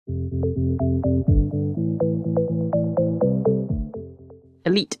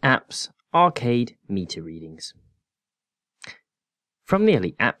EliteApps Arcade Meter Readings. From the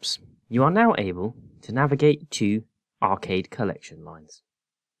EliteApps, you are now able to navigate to Arcade Collection Lines.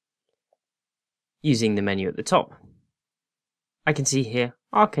 Using the menu at the top, I can see here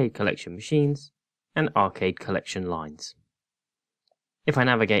Arcade Collection Machines and Arcade Collection Lines. If I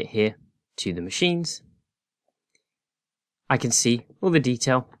navigate here to the machines, I can see all the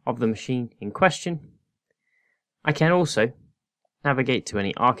detail of the machine in question. I can also navigate to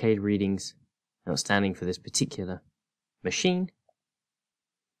any arcade readings outstanding for this particular machine.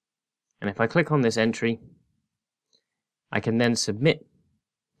 And if I click on this entry, I can then submit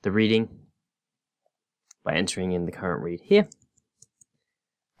the reading by entering in the current read here.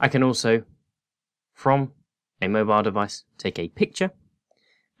 I can also, from a mobile device, take a picture,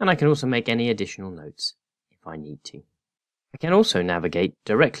 and I can also make any additional notes if I need to. I can also navigate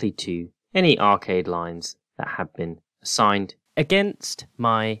directly to any arcade lines that have been assigned against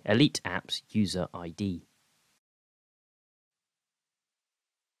my EliteApps user ID.